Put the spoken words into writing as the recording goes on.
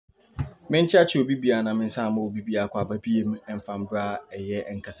Menchachi Obibia na Mensamo Obibia kwa BPM and Fambra a year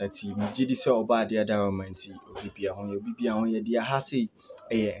and Cassati, Mjidi so bad the other romancy, Obibia on your Bibia on your dear Hassi,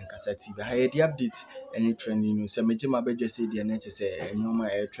 a year and Cassati. But I had the update any trending news. So Majima Beja said the nature say, and no my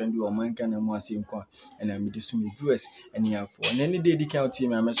trendy or man can and more simple, and I'm with the US and here for any day the county.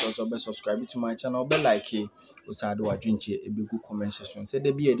 I must also be subscribed to my channel, but like it was I do a drink a big good comment section. Said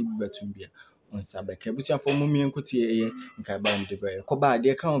there be a bit to be. On Sabbath, which are for Mummy and Coutier, and Cabam de Bear. Coba,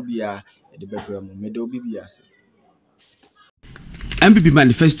 there can't be a bedroom, Meadow BBS. MPP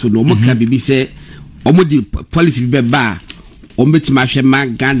manifesto no more can be say, Omodi policy be bar, Omit Masha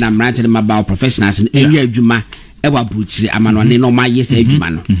man, Gandam ranted him about professionals in area Juma, Ewa Butchery, Amano, no my yes,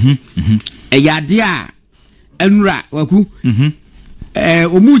 Jumano. A yadia, Enra, Waku,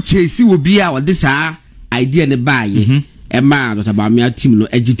 Omuche, see will be our this idea in the buy. A man that about me a team no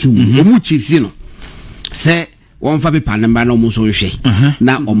edgy much is you know. Say one for paper number no more so she.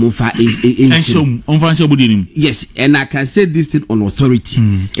 Now Omofa is on yes, and I can say this thing on authority.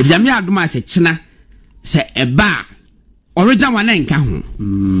 If the Miagma say China say a bar original one ain't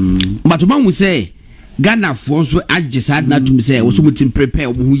come. But one will say Ghana for so I just had not to say also much prepare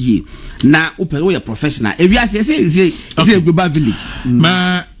who ye now open way a professional. If you say a global village.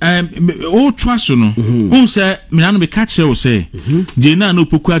 Ma all trust no. Who say me no be catch say Jena no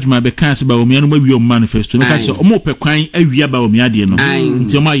poku adwuma be kan se ba o me no ma wi o manifesto no catch o mo pe kwan awia ba o me ade no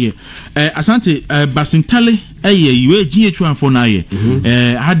nti o ma ye asante basintale eye we GH1 for na ye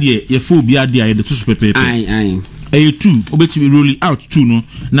ade ye fo bi ade aye de to so pepe two obetimi rolling out two no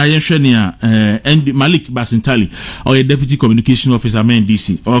na yenhwe ne a Malik Basintali or a deputy communication officer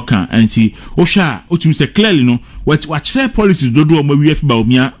NDC or kan anti ohwa otumi say clearly no what share policies do o ma wi afi ba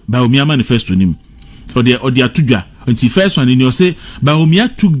omia manifesto nim or the atudwa until first one in you say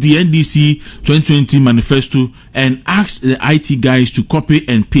Baumia took the NDC 2020 manifesto and asked the IT guys to copy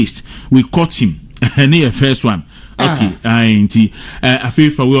and paste. We caught him. And the first one. Okay, I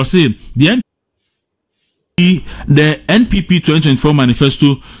feel we were saying the NPP 2024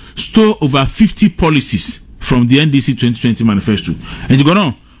 manifesto stole over 50 policies from the NDC 2020 manifesto. And you go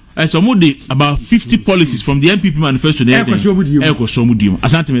no, about 50 policies from the NPP manifesto.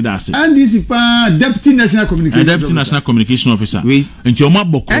 Asante me that say. NDC Deputy National Communication. Deputy National Communication Officer. Oui. And your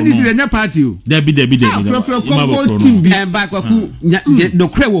maboko. NDC the party. Debbie. And back the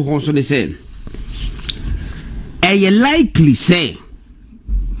crowd will also the same. I likely say.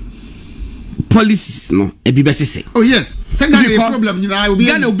 Policies no e be best say. Oh yes. Second problem you know I will be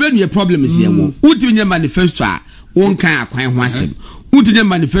Ghana will be a problem is here. Who do you manifesto one kan akwan ho asem. Who do you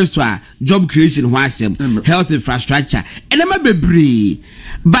manifesto job creation ho asem, health infrastructure. And am bebre.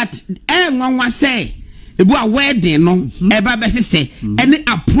 But nwanwa say e bu a wedding no e ba best say any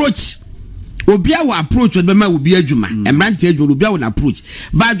approach obi a approach we be ma obi adwuma. Emrante adwuma obi a won approach.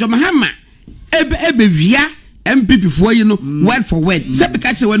 But Mahama ebe via MPP for you know word for word. Say be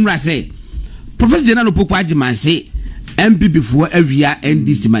catch when I say Professor General Pokwaji man say MPP for every year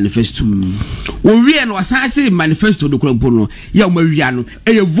NDC manifesto. We and was say manifesto do no ya no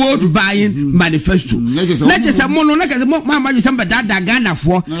e vote buying manifesto. Let us mono na kaze mama you samba dada Ghana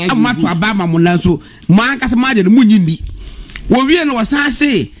for amato abama mo so man kase ma de mu nyindi. We and was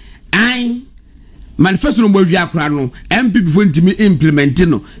say I manifesto no mo wi akra no MPP for ntimi implement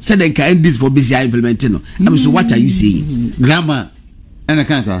no say den ka NDC for be implement no. So what are you saying? Grammar and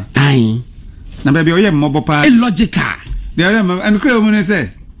cancer. Aye. Na baby oye mmobo pa illogical de oye and creo mun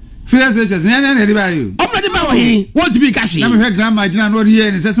say philosophies na dey buy you omre dey buy he want to be cash na me hwe grandma gina no dey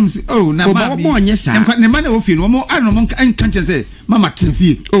here ni say some oh na ma bi ne ma na ofi no mo ano mo kan say mama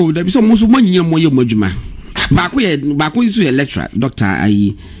trafie oh da bi so mo so monyinya mo ye mo adwuma ba ko so ye lecturer doctor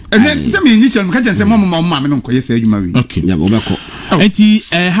ayi and say me initial mo kan say mo me no koye say adwuma wi okay ya bo be ko enti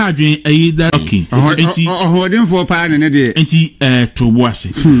ha dwen ayi da okay enti hodin for pa ne dey enti to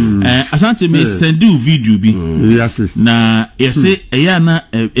boase asante me send you video bi yes na yese eya na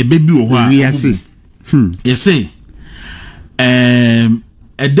ebebi wo ho a yes yese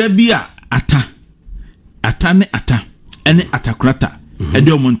edabi a ata ne ata ene atakrata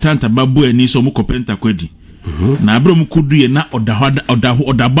ede omontanta babu ani so mo kopenta kwadi na abrom kuduye na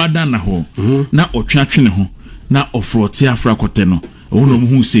odabada na ho na otwatwe ne ho na ofrote afrakote no ono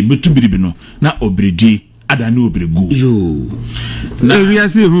mu se betu biribi no na obredi adane obregu yo na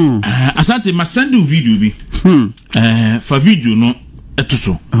wiase asante ma send you video bi fa video no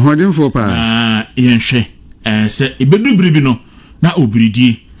etoso hodin for pa yenhwe se ebedu biribi no na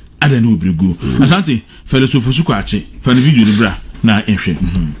obredi adane obregu asante philosophy su kwache fa video ni bra na yenhwe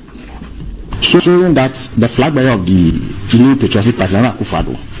showing that the flag bearer of the new patriotic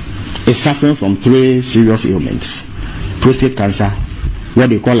party is suffering from 3 serious ailments: prostate cancer, what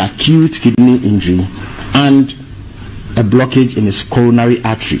they call acute kidney injury and a blockage in his coronary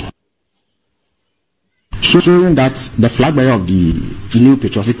artery, showing that the flag bearer of the new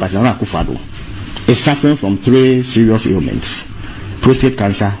patriotic party, Nana Akufo-Addo, is suffering from 3 serious ailments: prostate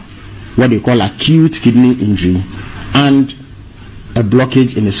cancer, what they call acute kidney injury, and a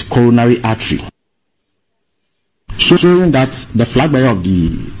blockage in his coronary artery, showing that the flag bearer of the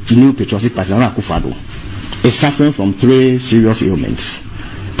new patriotic party, Nana Akufo-Addo, is suffering from 3 serious ailments: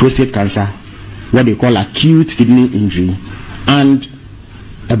 prostate cancer, what they call acute kidney injury, and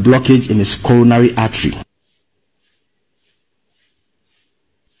a blockage in his coronary artery.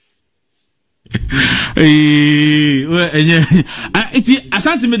 Iti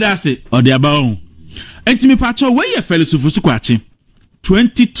asante me da se ode aba o. Enti me pa cho we ye felisufu su kwache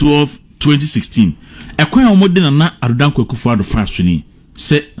 2012-2016 ekwan omode Nana Akufo-Addo fast ni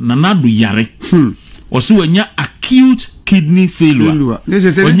se Nana do yare oso wanya acute kidney failure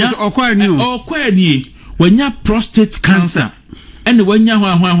wanya okwani wanya prostate cancer ene wanya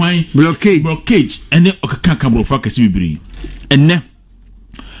hwan blockage ene okaka kabrofa kase bibiri enne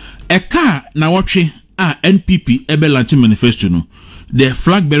eka na wotwe a NPP ebe launch manifesto no, the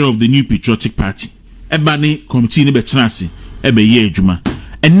flag bearer of the new patriotic party eba ni committee ni be tenase ebe ye adwuma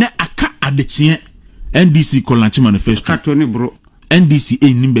enne aka adechie NDC ko launch manifesto katoni bro NDC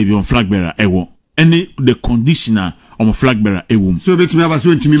ni baby on flag bearer ewo ene the conditioner on flag bearer ewum so betumi aba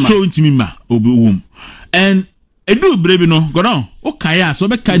so ntimi ma obi wum and edu brebi no godon o kaya so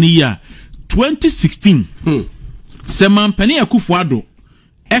be kan ya 2016 Seman Penny Akufo-Addo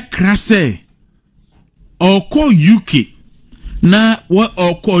ekrase oko UK na wa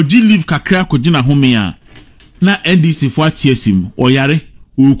oko ji live kakra ko gina home a na NDC fo atiesim oyare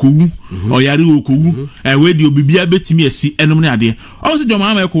okowu oyare okowu we di obibia betimi asi enom ne ade o se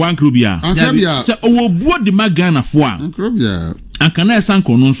Mahama ko wan krobia se owo buo de magana fo a krobia ankana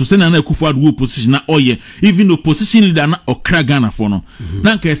esanko no nso se na Akufo-Addo opposition na oye even opposition leader na okra Ghana fo no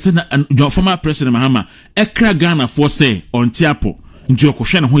na nka se na former president Mahama ekra Ghana fo se ontiapo nti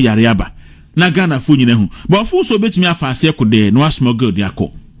okohwe ne ho yare aba na Ghana fo nyina hu but fo so betimi afase ekode no asmogel de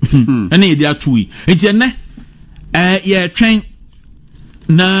akọ ene ye de atui enti ene ye twen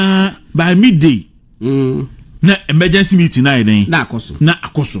na by midday na emergency meeting na eden na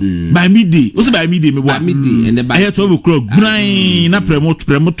akoso by midday o se by midday me bo midday and by 12 o'clock brain na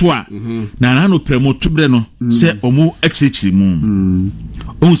premoto a na no premoto bre no se omo exechiri mu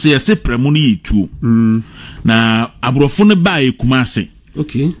o se se premo no yitu na abrofo ne ba ekumase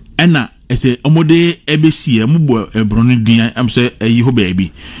okay ena ese omode ebesi e mubo ebroni din am se eyi ho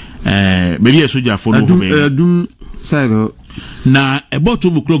baabi baby esoja fo no ho baabi adum side na about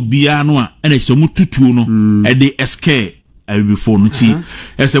 12 o'clock bia no a ena se mututu no e de eske before no ti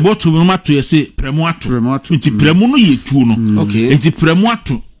ese about no mato ese premo ato nti premo no yetu no okay nti premo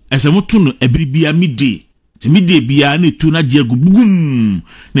ato ese mutu no ebiribia midday ti midday bia na etu na dia gubugum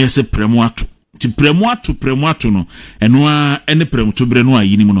na ese premo ato ti premo ato no eno a ene premo to bre no a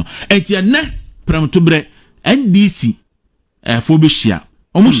yini mu no enti ene premo to bre NDC fo be hia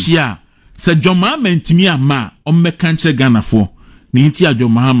omo hia se Mahama ntimi ama ommeka nche Ghana fo ni nti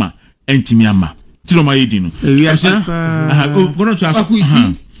Mahama ntimi ama ti no ma yedi no gono to aso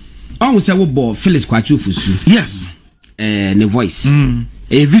on se wo bo Felix Kwachi Ofusu yes ne voice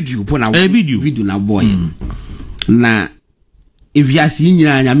video po na video na boy na eviasi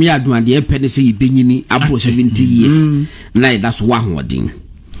nyina nyame adoma de epene se yibenyini abo 70 years na that so wa hodin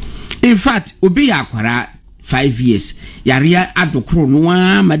in fact obi ya akwara 5 years yaria adokro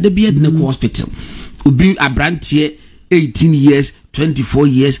no ma de bia de ko hospital obi abrantie 18 years 24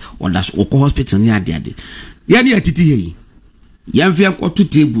 years or that's oko hospital ni ade ya ni atiti yi ya mfe akwoto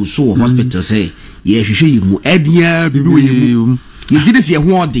table so hospital say ye hwehwe yi mu adia bibi we mu ye gide se ye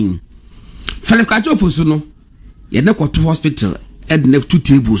ho odin Felix Kwachi Ofusu no ye ne kwoto hospital edne two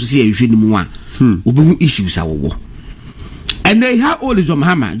tables so say ye hwehwe ni mu a obi hu issues awowo and they how old is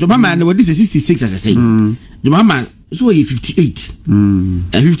Mahama and what this is 66 as I say Mahama so 58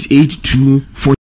 58 to 40